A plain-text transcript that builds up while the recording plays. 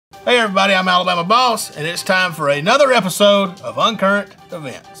Hey everybody, I'm Alabama Boss, and it's time for another episode of Uncurrent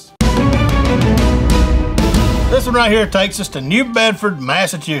Events. This one right here takes us to New Bedford,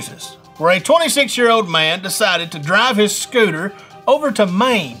 Massachusetts, where a 26-year-old man decided to drive his scooter over to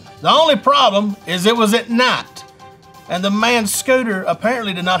Maine. The only problem is it was at night, and the man's scooter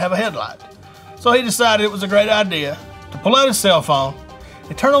apparently did not have a headlight. So he decided it was a great idea to pull out his cell phone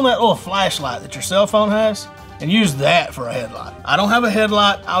and turn on that little flashlight that your cell phone has and use that for a headlight. I don't have a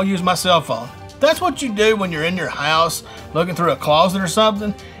headlight, I'll use my cell phone. That's what you do when you're in your house looking through a closet or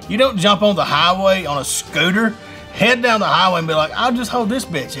something. You don't jump on the highway on a scooter, head down the highway and be like, I'll just hold this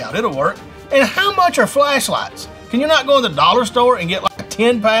bitch out, it'll work. And how much are flashlights? Can you not go in the dollar store and get like a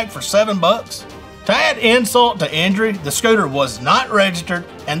 10-pack for $7? To add insult to injury, the scooter was not registered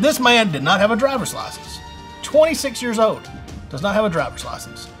and this man did not have a driver's license. 26 years old, does not have a driver's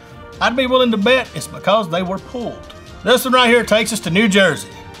license. I'd be willing to bet it's because they were pulled. This one right here takes us to New Jersey,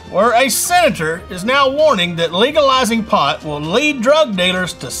 where a senator is now warning that legalizing pot will lead drug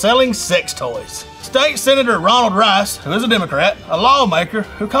dealers to selling sex toys. State Senator Ronald Rice, who is a Democrat, a lawmaker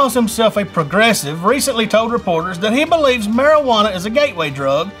who calls himself a progressive, recently told reporters that he believes marijuana is a gateway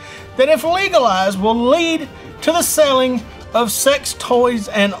drug that if legalized will lead to the selling of sex toys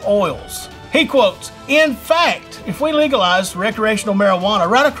and oils. He quotes, "In fact, if we legalize recreational marijuana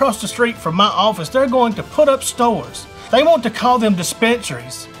right across the street from my office, they're going to put up stores. They want to call them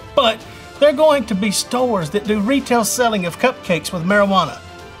dispensaries, but they're going to be stores that do retail selling of cupcakes with marijuana,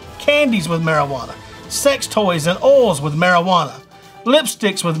 candies with marijuana, sex toys and oils with marijuana,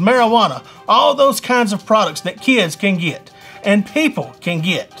 lipsticks with marijuana, all those kinds of products that kids can get and people can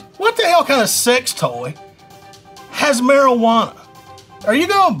get." What the hell kind of sex toy has marijuana? Are you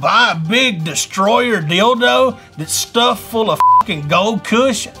gonna buy a big destroyer dildo that's stuffed full of fucking gold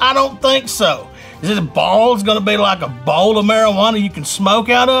kush? I don't think so. Is this balls gonna be like a bowl of marijuana you can smoke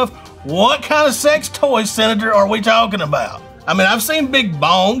out of? What kind of sex toy, Senator, are we talking about? I mean, I've seen big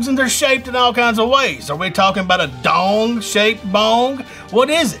bongs and they're shaped in all kinds of ways. Are we talking about a dong-shaped bong?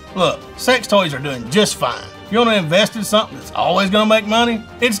 What is it? Look, sex toys are doing just fine. You wanna invest in something that's always gonna make money?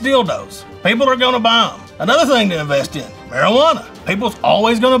 It's dildos. People are gonna buy them. Another thing to invest in, marijuana. People's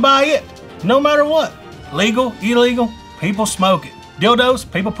always gonna buy it, no matter what. Legal, illegal, people smoke it.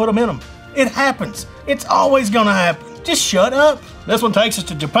 Dildos, people put them in them. It happens. It's always gonna happen. Just shut up. This one takes us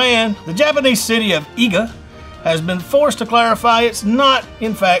to Japan. The Japanese city of Iga has been forced to clarify it's not,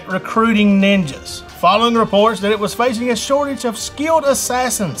 in fact, recruiting ninjas, following reports that it was facing a shortage of skilled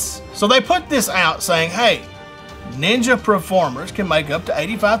assassins. So they put this out saying, hey, ninja performers can make up to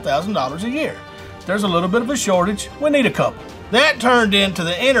 $85,000 a year. There's a little bit of a shortage, we need a couple. That turned into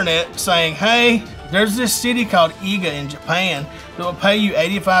the internet saying, hey, there's this city called Iga in Japan that will pay you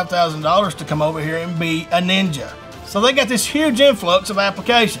 $85,000 to come over here and be a ninja. So they got this huge influx of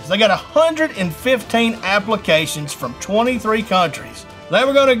applications. They got 115 applications from 23 countries. They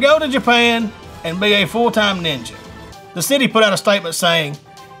were gonna go to Japan and be a full-time ninja. The city put out a statement saying,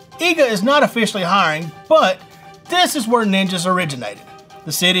 Iga is not officially hiring, but this is where ninjas originated.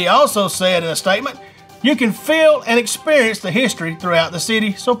 The city also said in a statement, you can feel and experience the history throughout the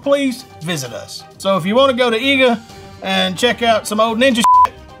city, so please visit us. So if you want to go to Iga and check out some old ninja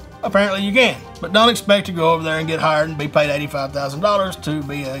shit, apparently you can. But don't expect to go over there and get hired and be paid $85,000 to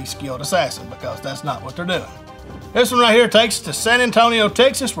be a skilled assassin, because that's not what they're doing. This one right here takes us to San Antonio,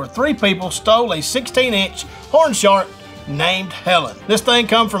 Texas, where 3 people stole a 16-inch horn shark named Helen. This thing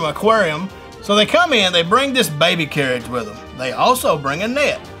come from an aquarium. So they come in, they bring this baby carriage with them. They also bring a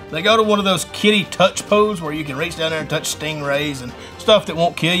net. They go to one of those kiddie touch pools where you can reach down there and touch stingrays and stuff that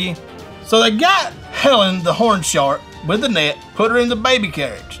won't kill you. So they got Helen, the horn shark, with the net, put her in the baby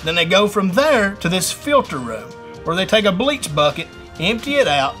carriage. Then they go from there to this filter room where they take a bleach bucket, empty it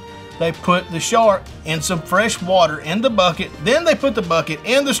out, they put the shark in some fresh water in the bucket, then they put the bucket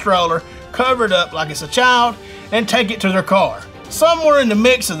in the stroller, cover it up like it's a child, and take it to their car. Somewhere in the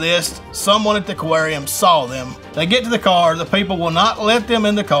mix of this, someone at the aquarium saw them. They get to the car, the people will not let them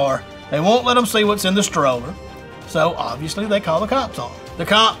in the car. They won't let them see what's in the stroller. So obviously they call the cops on them. The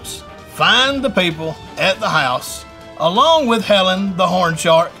cops find the people at the house, along with Helen, the horn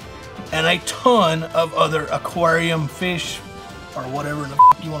shark, and a ton of other aquarium fish, or whatever the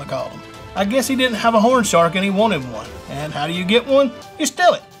f you want to call them. I guess he didn't have a horn shark and he wanted one. And how do you get one? You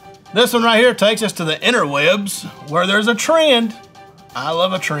steal it. This one right here takes us to the interwebs, where there's a trend. I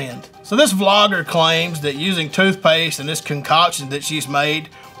love a trend. So this vlogger claims that using toothpaste and this concoction that she's made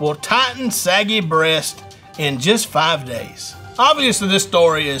will tighten saggy breast in just 5 days. Obviously this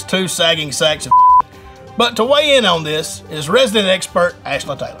story is 2 sagging sacks of but to weigh in on this is resident expert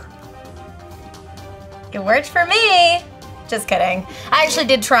Ashley Taylor. It worked for me. Just kidding. I actually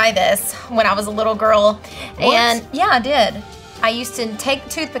did try this when I was a little girl. What? And yeah, I did. I used to take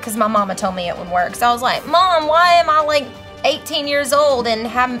tooth because my mama told me it would work. So I was like, Mom, why am I like 18 years old and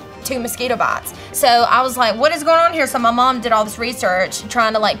have 2 mosquito bites? So I was like, what is going on here? So my mom did all this research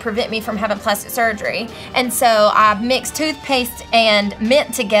trying to like prevent me from having plastic surgery. And so I mixed toothpaste and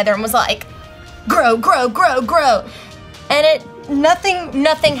mint together and was like, grow, grow, grow, grow. And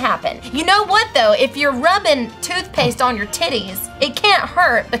nothing happened. You know what though? If you're rubbing toothpaste on your titties, it can't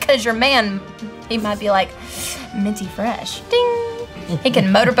hurt because your man, he might be like, minty fresh, ding. He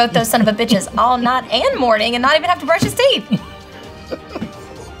can motorboat those son of a bitches all night and morning and not even have to brush his teeth.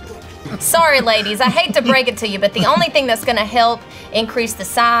 Sorry ladies, I hate to break it to you, but the only thing that's gonna help increase the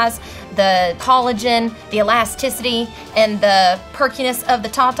size, the collagen, the elasticity, and the perkiness of the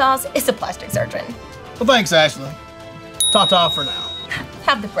tatas is a plastic surgeon. Well, thanks, Ashley. Ta-ta for now.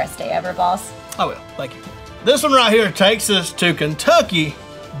 Have the best day ever, boss. I will, thank you. This one right here takes us to Kentucky,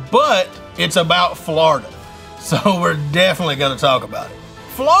 but it's about Florida. So we're definitely gonna talk about it.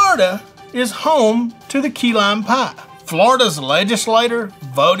 Florida is home to the key lime pie. Florida's legislature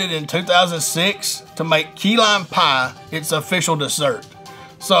voted in 2006 to make key lime pie its official dessert.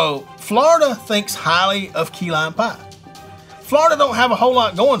 So Florida thinks highly of key lime pie. Florida don't have a whole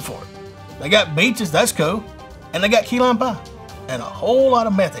lot going for it. They got beaches, that's cool, and they got key lime pie and a whole lot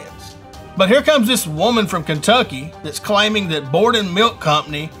of meth heads. But here comes this woman from Kentucky that's claiming that Borden Milk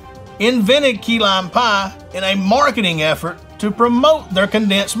Company invented key lime pie in a marketing effort to promote their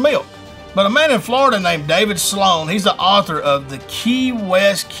condensed milk. But a man in Florida named David Sloan, he's the author of the Key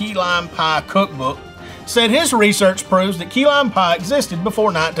West Key Lime Pie Cookbook, said his research proves that key lime pie existed before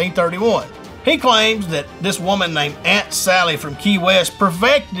 1931. He claims that this woman named Aunt Sally from Key West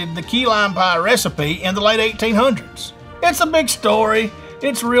perfected the key lime pie recipe in the late 1800s. It's a big story,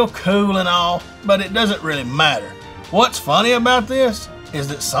 it's real cool and all, but it doesn't really matter. What's funny about this is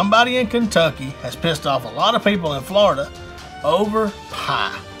that somebody in Kentucky has pissed off a lot of people in Florida over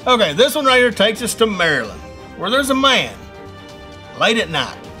pie. Okay, this one right here takes us to Maryland, where there's a man, late at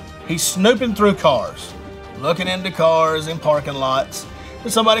night. He's snooping through cars, looking into cars in parking lots,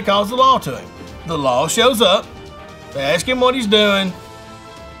 and somebody calls the law to him. The law shows up, they ask him what he's doing,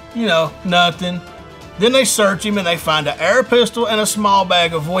 you know, nothing. Then they search him and they find an air pistol and a small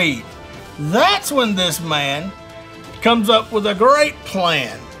bag of weed. That's when this man comes up with a great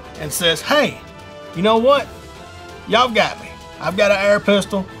plan and says, hey, you know what? Y'all got me. I've got an air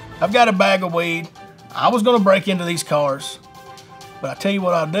pistol. I've got a bag of weed. I was gonna break into these cars, but I tell you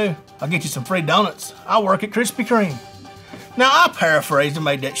what I'll do. I'll get you some free donuts. I'll work at Krispy Kreme. Now I paraphrased and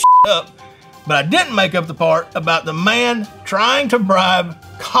made that shit up, but I didn't make up the part about the man trying to bribe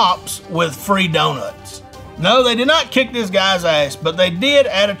cops with free donuts. No, they did not kick this guy's ass, but they did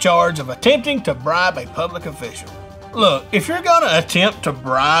add a charge of attempting to bribe a public official. Look, if you're gonna attempt to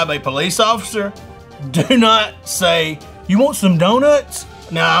bribe a police officer, do not say, you want some donuts?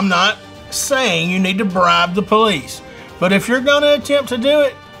 Now, I'm not saying you need to bribe the police, but if you're gonna attempt to do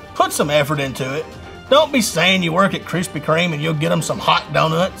it, put some effort into it. Don't be saying you work at Krispy Kreme and you'll get them some hot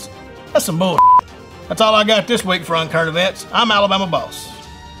donuts. That's some bull. That's all I got this week for Uncurrent Events. I'm Alabama Boss.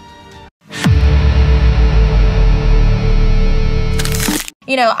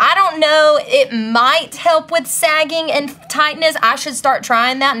 You know, I don't know, it might help with sagging and tightness. I should start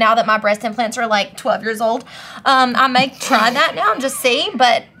trying that now that my breast implants are like 12 years old. I may try that now and just see,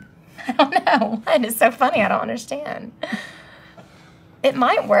 but I don't know. It is so funny, I don't understand. It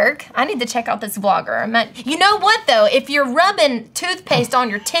might work. I need to check out this vlogger. You know what though, if you're rubbing toothpaste on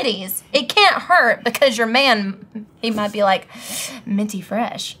your titties, it can't hurt because your man, he might be like, minty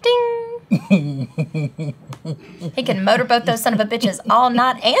fresh, ding. He can motorboat those son of a bitches all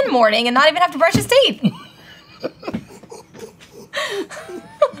night and morning and not even have to brush his teeth.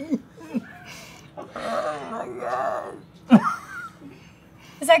 Oh my God.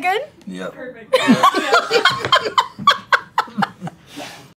 Is that good? Yep. Perfect.